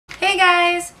Hey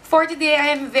guys! For today,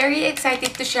 I am very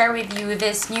excited to share with you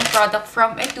this new product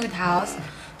from Etude House.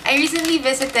 I recently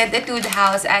visited Etude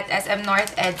House at SM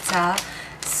North EDSA.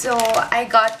 So, I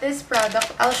got this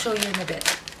product. I'll show you in a bit.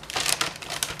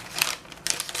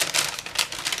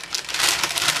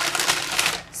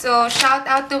 So, shout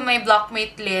out to my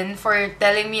blockmate Lynn for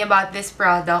telling me about this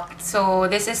product.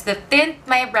 So, this is the Tint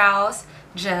My Brows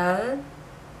Gel.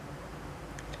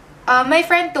 My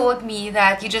friend told me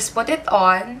that you just put it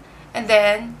on and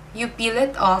then you peel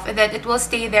it off and then it will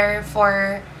stay there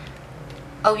for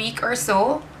a week or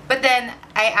so. But then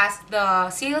I asked the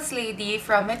sales lady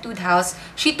from Etude House.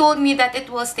 She told me that it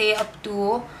will stay up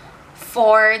to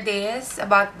 4 days,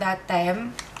 about that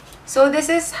time. So this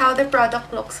is how the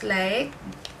product looks like.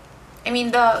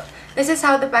 This is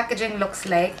how the packaging looks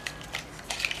like.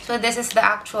 So this is the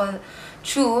actual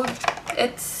tube.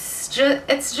 It's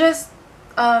just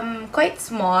quite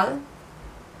small.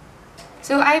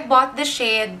 So I bought the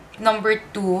shade number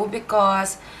 2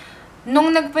 because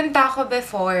nung nagpunta ako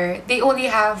before, they only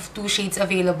have 2 shades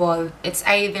available. It's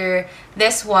either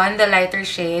this one, the lighter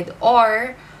shade,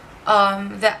 or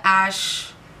the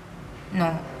ash.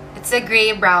 No, it's a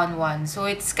gray-brown one. So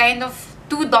it's kind of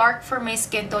too dark for my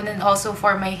skin tone and also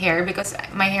for my hair because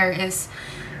my hair is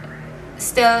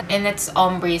still in its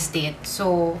ombre state.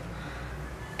 So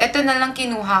ito na lang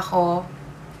kinuha ko.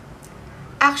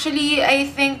 Actually, I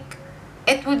think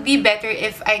it would be better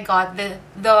if I got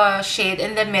the shade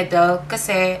in the middle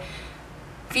kasi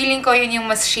feeling ko yun yung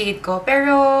mas shade ko.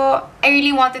 Pero I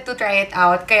really wanted to try it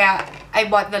out kaya I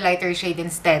bought the lighter shade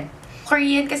instead.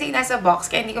 Korean kasi nasa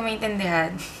box kaya hindi ko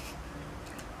maintindihan.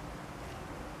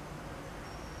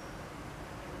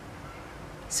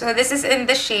 So this is in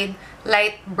the shade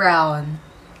light brown.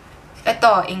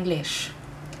 Ito, English.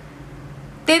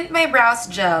 Tint My Brows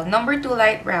Gel, number 2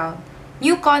 light brown.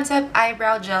 New concept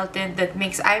eyebrow gel tint that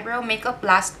makes eyebrow makeup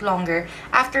last longer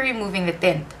after removing the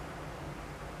tint.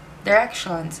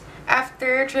 Directions.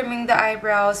 After trimming the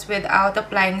eyebrows without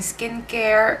applying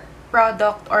skincare,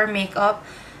 product, or makeup,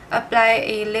 apply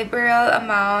a liberal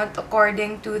amount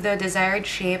according to the desired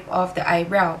shape of the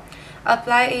eyebrow.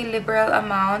 Apply a liberal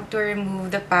amount to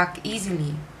remove the pack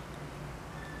easily.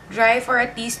 Dry for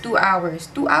at least 2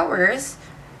 hours. 2 hours?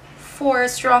 For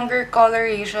stronger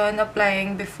coloration,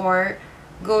 applying before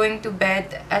going to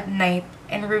bed at night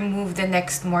and remove the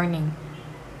next morning.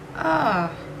 At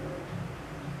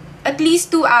least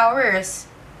 2 hours.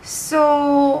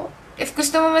 So, if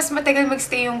gusto mo mas matagal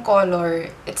magstay yung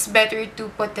color, it's better to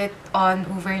put it on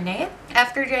overnight.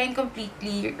 After drying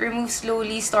completely, remove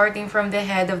slowly starting from the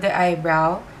head of the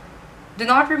eyebrow. Do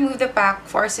not remove the pack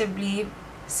forcibly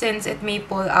since it may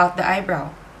pull out the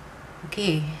eyebrow.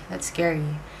 Okay, that's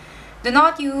scary. Do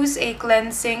not use a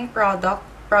cleansing product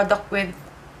with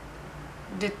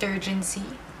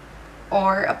detergency,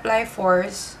 or apply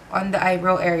force on the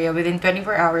eyebrow area within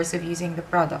 24 hours of using the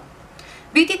product.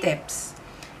 Beauty tips.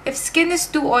 If skin is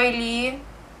too oily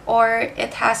or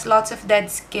it has lots of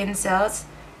dead skin cells,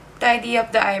 tidy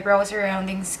up the eyebrow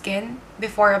surrounding skin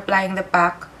before applying the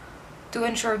pack to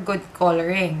ensure good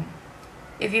coloring.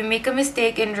 If you make a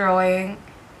mistake in drawing,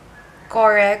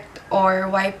 correct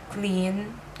or wipe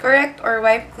clean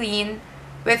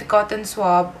with cotton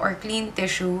swab or clean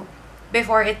tissue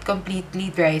before it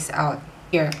completely dries out.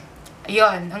 Here.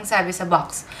 Ayun, ang sabi sa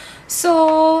box.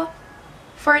 So,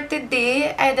 for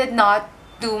today, I did not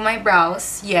do my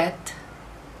brows yet.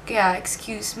 Kaya,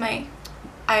 excuse my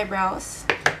eyebrows.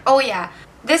 Oh yeah,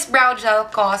 this brow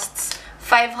gel costs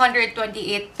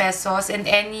 528 pesos in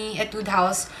any Etude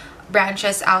House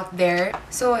branches out there.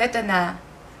 So, ito na.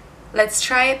 Let's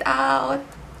try it out.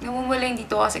 Namumuling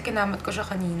dito kasi kinamot ko siya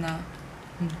kanina.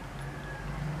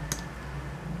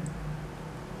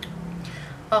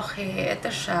 Okay,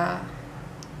 ito siya.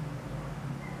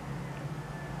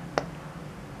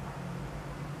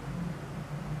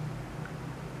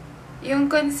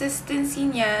 Yung consistency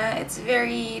niya, it's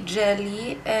very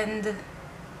jelly and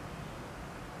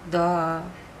the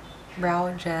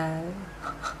brow gel.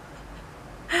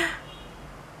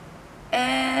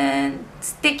 And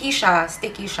sticky siya.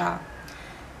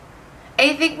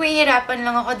 I think mahihirapan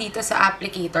lang ako dito sa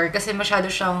applicator kasi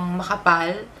masyado siyang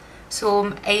makapal.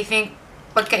 So, I think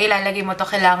pagka ilalagay mo to,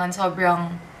 kailangan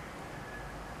sobrang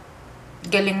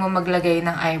galing mo maglagay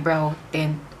ng eyebrow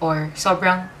tint or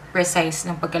sobrang precise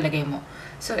ng pagkalagay mo.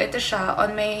 So, ito siya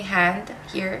on my hand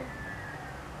here.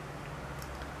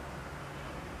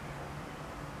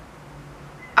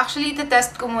 Actually,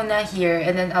 test ko muna here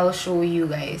and then I'll show you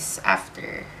guys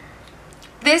after.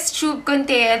 This tube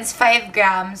contains 5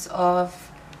 grams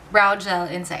of brow gel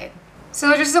inside.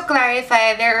 So just to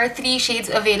clarify, there are 3 shades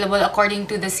available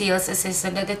according to the sales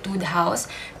assistant at the Etude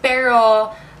house.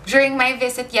 Pero during my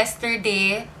visit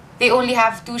yesterday, they only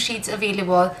have 2 shades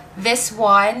available. This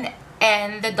one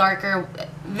and the darker.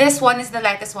 This one is the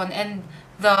lightest one and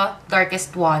the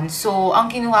darkest one. So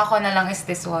ang kinuha ko na lang is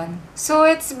this one. So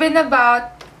it's been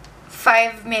about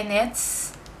 5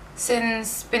 minutes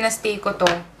since pinastay ko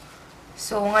to.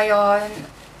 So ngayon,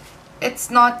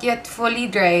 it's not yet fully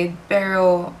dried,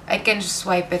 pero I can just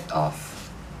wipe it off.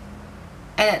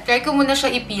 And try ko muna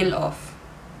siya i-peel off.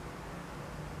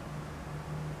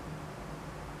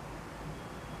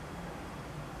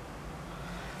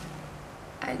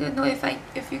 I don't know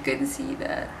if you can see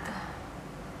that.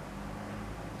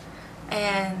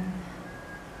 Ayan.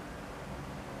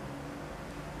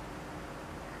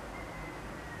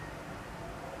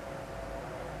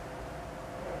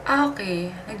 Ah,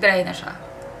 okay. Nag-dry na siya.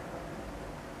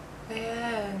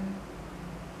 Ayan.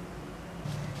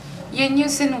 Yun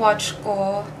yung sinwatch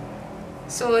ko.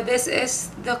 So, this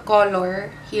is the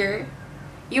color here.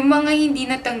 Yung mga hindi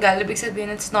natanggal, ibig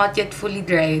sabihin it's not yet fully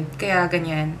dried. Kaya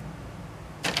ganyan.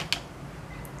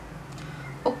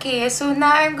 Okay, so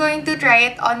now I'm going to try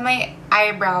it on my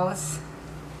eyebrows.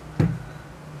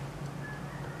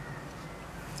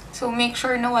 So, make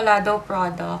sure na wala daw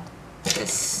product.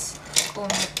 Just comb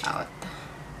it out.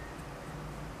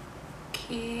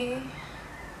 Okay.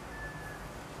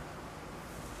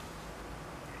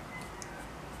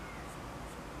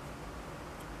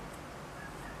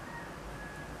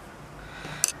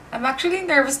 I'm actually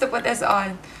nervous to put this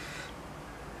on.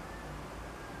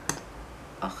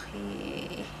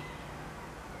 Okay.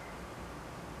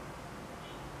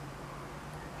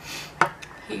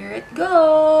 Here it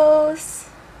goes.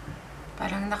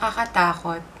 Parang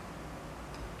nakakatakot.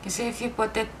 Kasi if you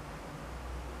put it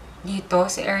dito,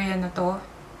 sa area na to,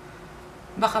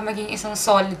 baka maging isang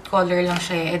solid color lang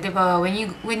siya eh. Diba,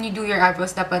 when you do your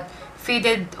eyebrows, dapat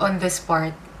faded on this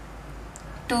part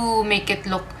to make it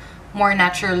look more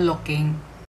natural looking.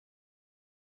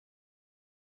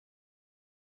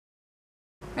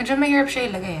 Medyo mahirap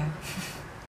siya ilagay ah.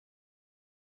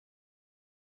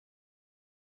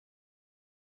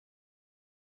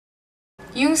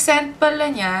 Yung scent pala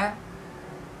niya,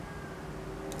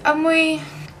 amoy,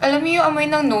 alam mo yung amoy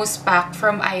ng nose pack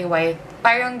from iWhite.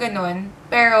 Parang ganun.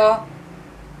 Pero,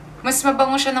 mas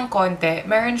mabango siya ng konti.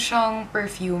 Meron siyang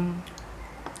perfume.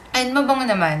 And mabango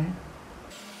naman.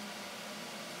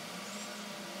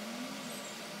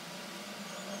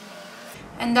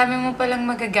 Ang dami mo palang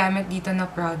magagamit dito na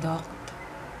product.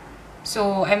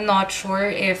 So, I'm not sure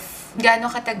if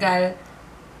gaano katagal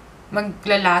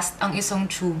maglalast ang isang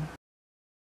tube.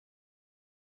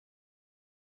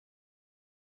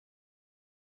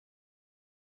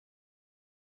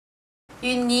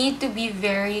 You need to be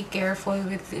very careful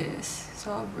with this.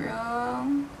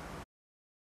 Sobrang...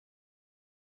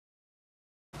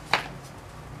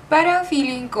 Parang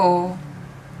feeling ko,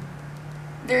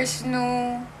 there's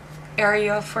no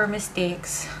area for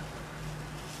mistakes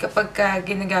kapag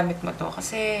ginagamit mo to.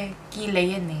 Kasi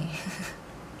kilay yan eh.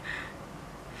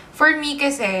 For me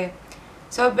kasi,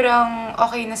 sobrang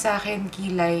okay na sa akin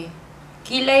kilay.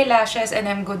 Kilay, lashes, and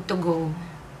I'm good to go.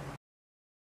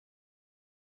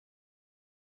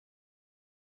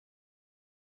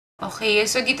 Okay,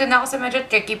 so dito na ako sa medyo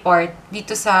tricky part,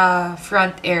 dito sa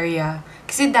front area.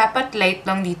 Kasi dapat light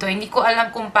lang dito. Hindi ko alam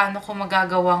kung paano ko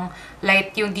magagawang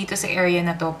light yung dito sa area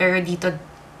na to, pero dito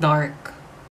dark.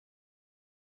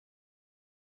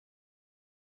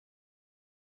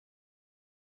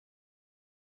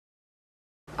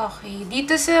 Okay,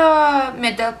 dito sa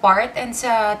middle part and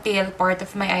sa tail part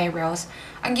of my eyebrows,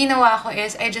 ang ginawa ko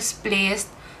is I just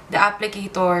placed the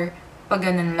applicator pag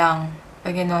ganun lang.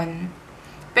 Pag ganun.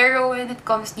 Pero when it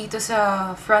comes dito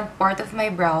sa front part of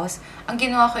my brows, ang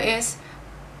ginawa ko is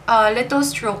little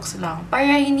strokes lang. Para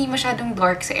hindi masyadong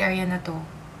dark sa area na to.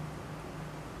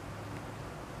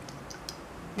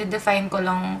 Define ko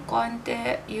lang konti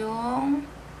yung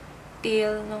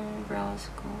tail ng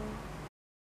brows ko.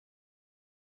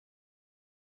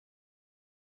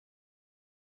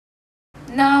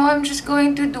 Now, I'm just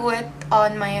going to do it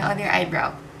on my other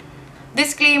eyebrow.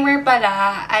 Disclaimer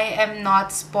pala, I am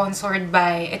not sponsored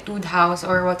by Etude House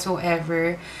or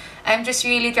whatsoever. I just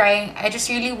really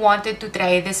wanted to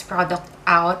try this product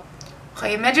out.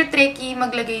 Okay, medyo tricky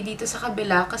maglagay dito sa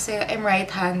kabila kasi I'm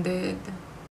right-handed.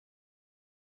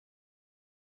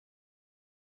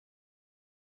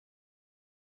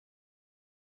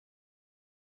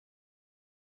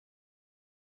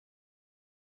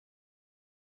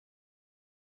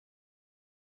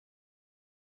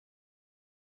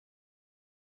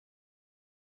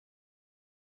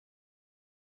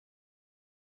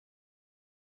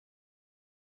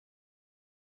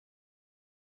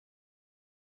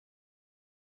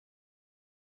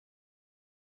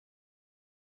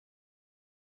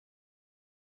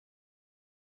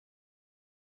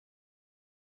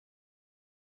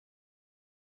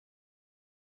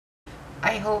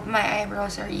 I hope my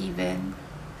eyebrows are even.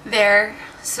 There.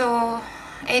 So,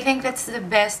 I think that's the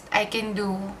best I can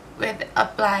do with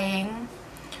applying.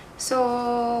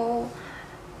 So,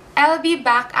 I'll be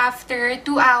back after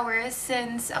 2 hours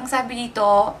since ang sabi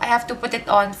dito, I have to put it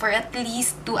on for at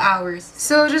least 2 hours.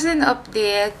 So, just an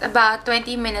update. About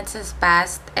 20 minutes has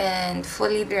passed and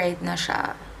fully dried na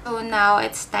siya. So, now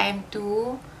it's time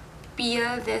to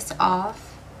peel this off.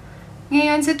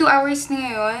 Ngayon, sa 2 hours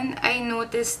ngayon, I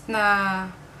noticed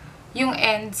na yung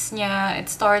ends niya,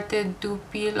 it started to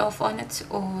peel off on its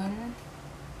own.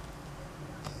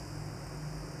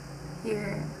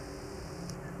 Here.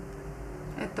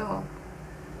 Ito.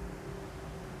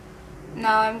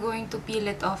 Now, I'm going to peel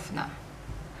it off na.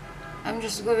 I'm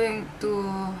just going to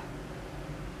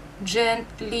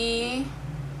gently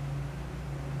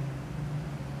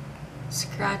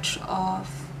scratch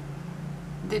off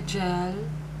the gel.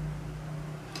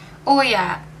 Oh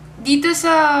yeah, dito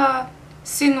sa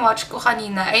sinwatch ko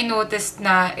kanina, I noticed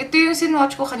na ito yung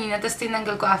sinwatch ko kanina, tapos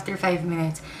tinanggal ko after 5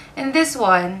 minutes. And this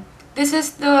one, this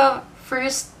is the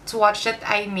first swatch that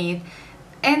I made.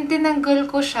 And tinanggal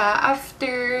ko siya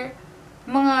after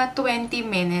mga 20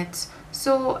 minutes.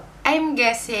 So, I'm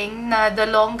guessing na the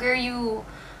longer you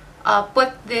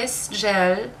put this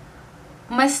gel,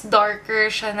 mas darker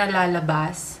siya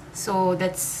nalalabas. So,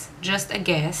 that's just a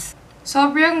guess.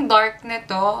 Sobrang dark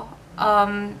nito.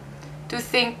 To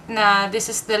think na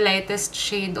this is the lightest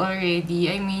shade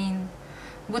already. I mean,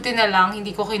 buti na lang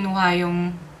hindi ko kinuha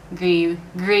yung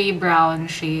gray-brown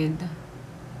shade.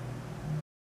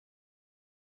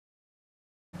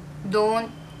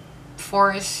 Don't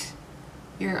force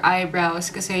your eyebrows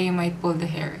kasi you might pull the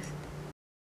hair.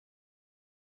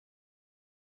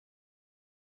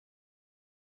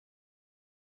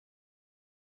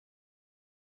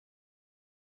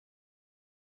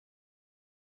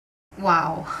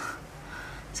 Wow.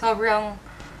 Sobrang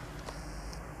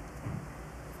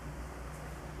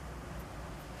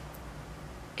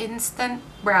instant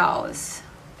brows.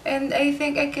 And I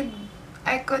think I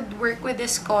could work with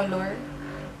this color.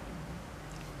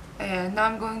 Ayan, now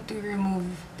I'm going to remove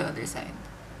the other side.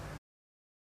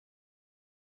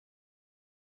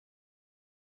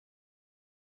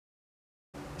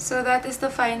 So that is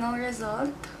the final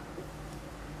result.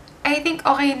 I think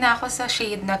okay na ako sa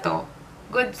shade na to.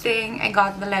 Good thing I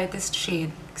got the lightest shade.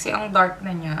 Kasi ang dark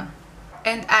na niya.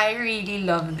 And I really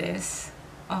love this.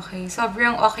 Okay,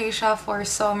 sobrang okay siya for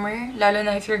summer. Lalo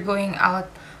na if you're going out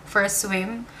for a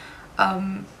swim.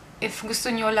 If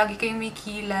gusto nyo lagi kayong may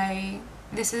kilay,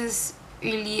 this is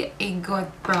really a good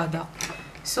product.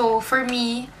 So for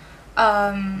me,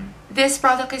 this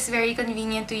product is very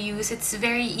convenient to use. It's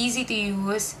very easy to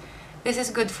use. This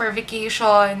is good for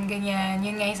vacation, ganyan.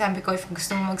 Yun nga yung sabi ko, if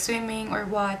gusto mo mag-swimming or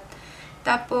what.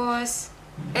 Tapos,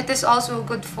 it is also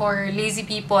good for lazy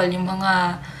people, yung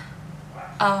mga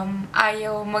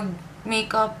ayaw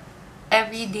mag-makeup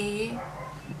everyday.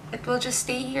 It will just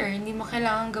stay here. Hindi mo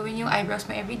kailangan gawin yung eyebrows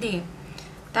mo everyday.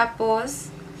 Tapos,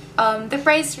 the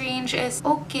price range is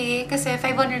okay kasi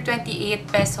 528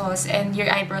 pesos and your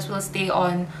eyebrows will stay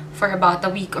on for about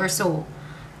a week or so.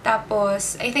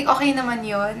 Tapos, I think okay naman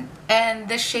yun. And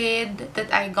the shade that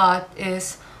I got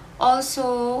is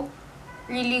also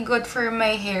really good for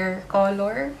my hair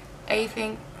color. I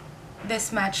think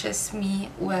this matches me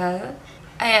well.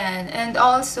 Ayan. And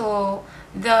also,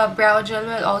 the brow gel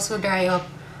will also dry up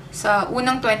sa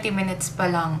unang 20 minutes pa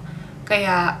lang.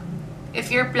 Kaya,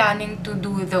 if you're planning to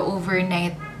do the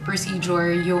overnight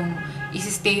procedure, yung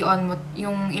isi-stay on mo,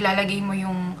 yung ilalagay mo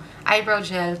yung eyebrow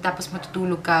gel, tapos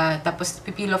matutulog ka, tapos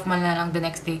pipeel off mo na lang the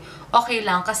next day, okay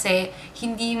lang kasi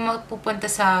hindi mapupunta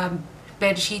sa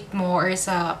bedsheet mo or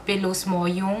sa pillows mo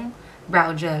yung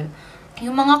brow gel.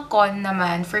 Yung mga con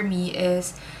naman for me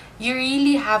is you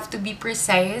really have to be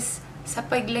precise sa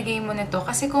paglagay mo nito.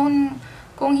 Kasi kung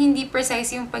hindi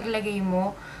precise yung paglagay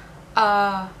mo,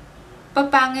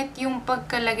 papangit yung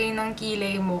pagkalagay ng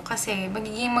kilay mo kasi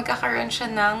magkakaroon siya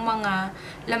ng mga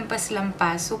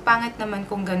lampas-lampas. So, pangit naman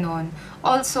kung ganon.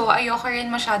 Also, ayoko rin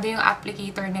masyado yung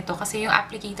applicator nito kasi yung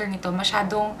applicator nito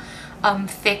masyadong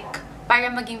thick para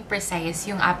maging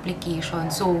precise yung application.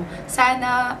 So,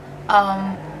 sana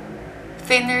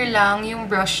thinner lang yung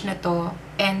brush na to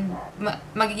and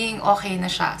magiging okay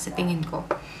na siya sa tingin ko.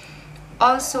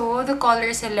 Also, the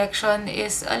color selection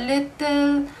is a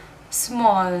little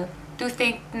small. To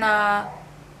think na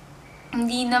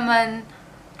hindi naman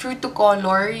true to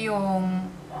color yung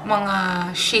mga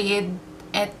shade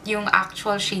at yung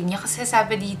actual shade niya. Kasi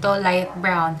sabi dito, light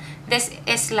brown. This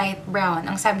is light brown.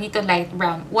 Ang sabi dito, light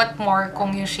brown. What more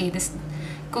kung yung shade is,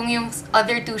 kung yung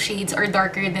other two shades are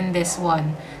darker than this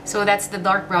one. So, that's the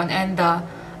dark brown. And the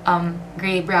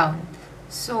gray brown.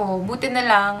 So, buti na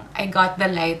lang, I got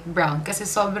the light brown kasi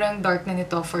sobrang dark na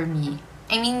nito for me.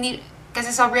 I mean,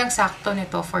 kasi sobrang sakto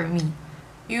nito for me.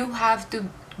 You have to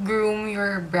groom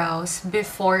your brows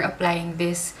before applying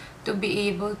this to be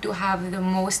able to have the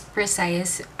most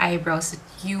precise eyebrows that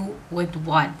you would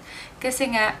want.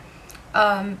 Kasi nga,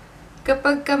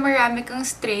 kapag marami kang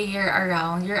stray hair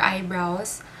around your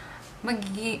eyebrows,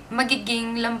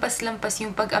 magiging lampas-lampas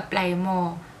yung pag-apply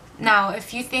mo. Now,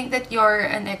 if you think that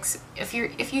if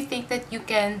you think that you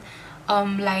can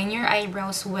line your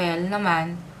eyebrows well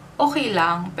naman, okay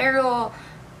lang. Pero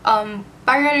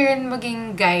para rin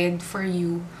maging guide for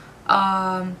you,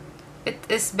 it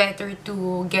is better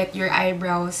to get your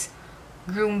eyebrows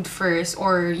groomed first,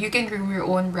 or you can groom your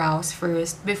own brows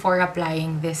first before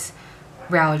applying this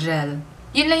brow gel.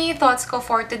 Yun lang yung thoughts ko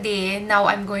for today. Now,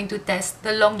 I'm going to test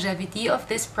the longevity of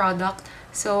this product.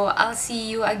 So, I'll see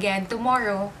you again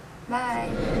tomorrow.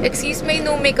 Bye! Excuse my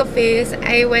no makeup face.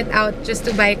 I went out just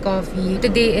to buy coffee.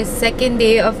 Today is second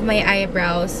day of my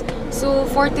eyebrows. So,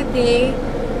 for today,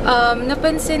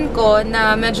 napansin ko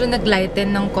na medyo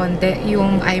naglighten ng konti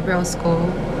yung eyebrows ko.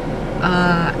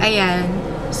 Ayan.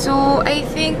 So, I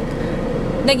think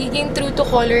nagiging true to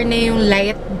color na yung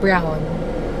light brown.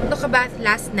 Took a bath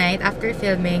last night after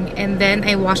filming, and then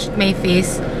I washed my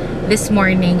face this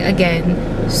morning again.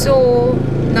 So,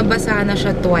 nabasa na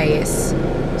siya twice.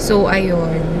 So,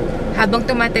 ayun. Habang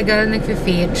tumatagal,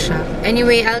 nag-fade siya.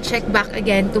 Anyway, I'll check back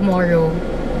again tomorrow.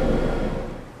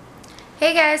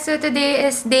 Hey guys! So, today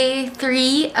is day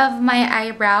 3 of my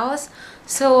eyebrows.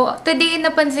 So, today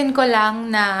napansin ko lang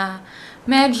na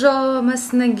medyo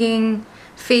mas naging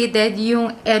faded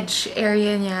yung edge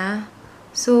area niya.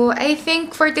 So, I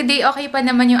think for today, okay pa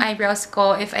naman yung eyebrows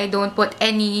ko if I don't put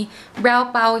any brow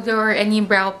powder or any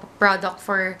brow product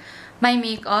for my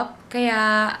makeup.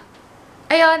 Kaya,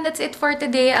 ayun, that's it for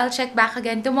today. I'll check back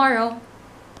again tomorrow.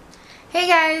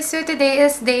 Hey guys! So, today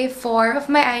is day 4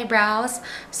 of my eyebrows.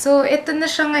 So, ito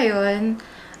na siya ngayon.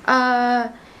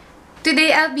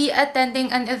 Today, I'll be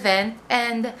attending an event,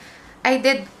 and I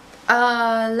did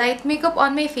light makeup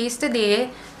on my face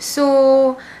today.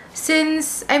 So,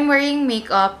 since I'm wearing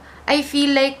makeup, I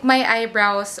feel like my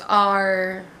eyebrows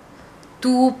are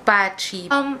too patchy.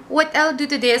 What I'll do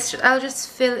today is I'll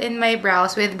just fill in my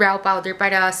brows with brow powder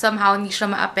para somehow hindi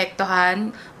siya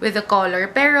maapektuhan with the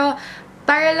color. Pero,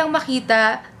 para lang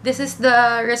makita, this is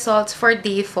the results for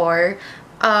day 4.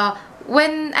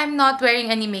 When I'm not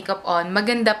wearing any makeup on,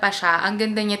 maganda pa siya. Ang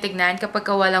ganda niya tignan kapag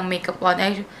walang makeup on.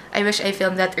 I wish I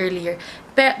filmed that earlier.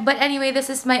 But anyway,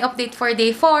 this is my update for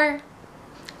day 4.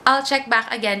 I'll check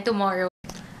back again tomorrow.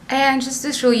 And just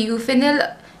to show you, fill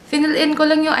in ko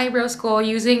lang yung eyebrows ko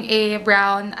using a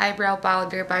brown eyebrow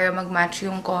powder para mag-match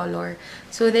yung color.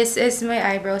 So, this is my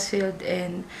eyebrows filled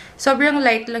in. Sobrang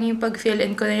light lang yung pag-fill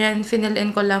in ko na yan. Fill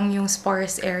in ko lang yung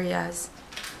sparse areas.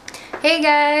 Hey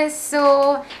guys!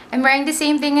 So, I'm wearing the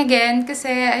same thing again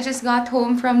kasi I just got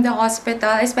home from the hospital.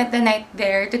 I spent the night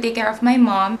there to take care of my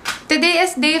mom. Today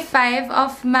is day 5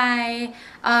 of my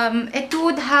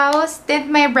Etude House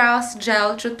Tint My Brows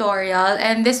Gel tutorial,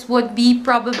 and this would be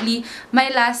probably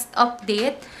my last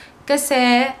update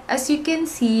kasi as you can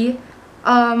see,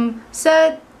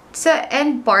 sa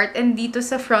end part and dito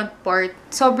sa front part,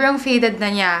 sobrang faded na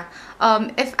niya.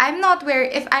 If I'm not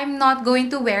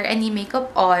going to wear any makeup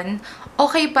on,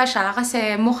 okay pa siya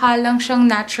kasi mukha lang siyang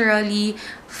naturally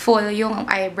full yung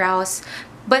eyebrows.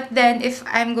 But then, if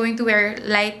I'm going to wear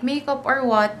light makeup or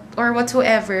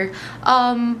whatsoever,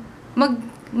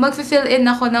 mag-fill in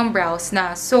ako ng brows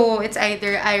na. So, it's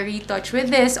either I retouch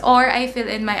with this or I fill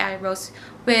in my eyebrows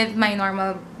with my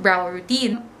normal brow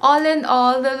routine. All in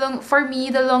all, for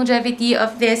me, the longevity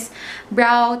of this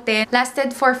brow tint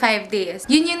lasted for 5 days.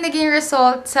 Yun yung naging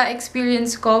result sa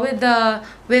experience ko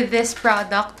with this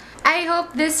product. I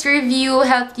hope this review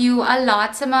helped you a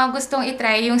lot. Sa mga gustong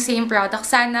itry yung same product,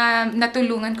 sana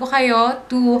natulungan ko kayo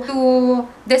to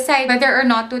decide whether or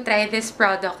not to try this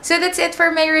product. So that's it for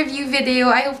my review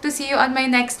video. I hope to see you on my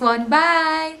next one.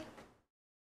 Bye!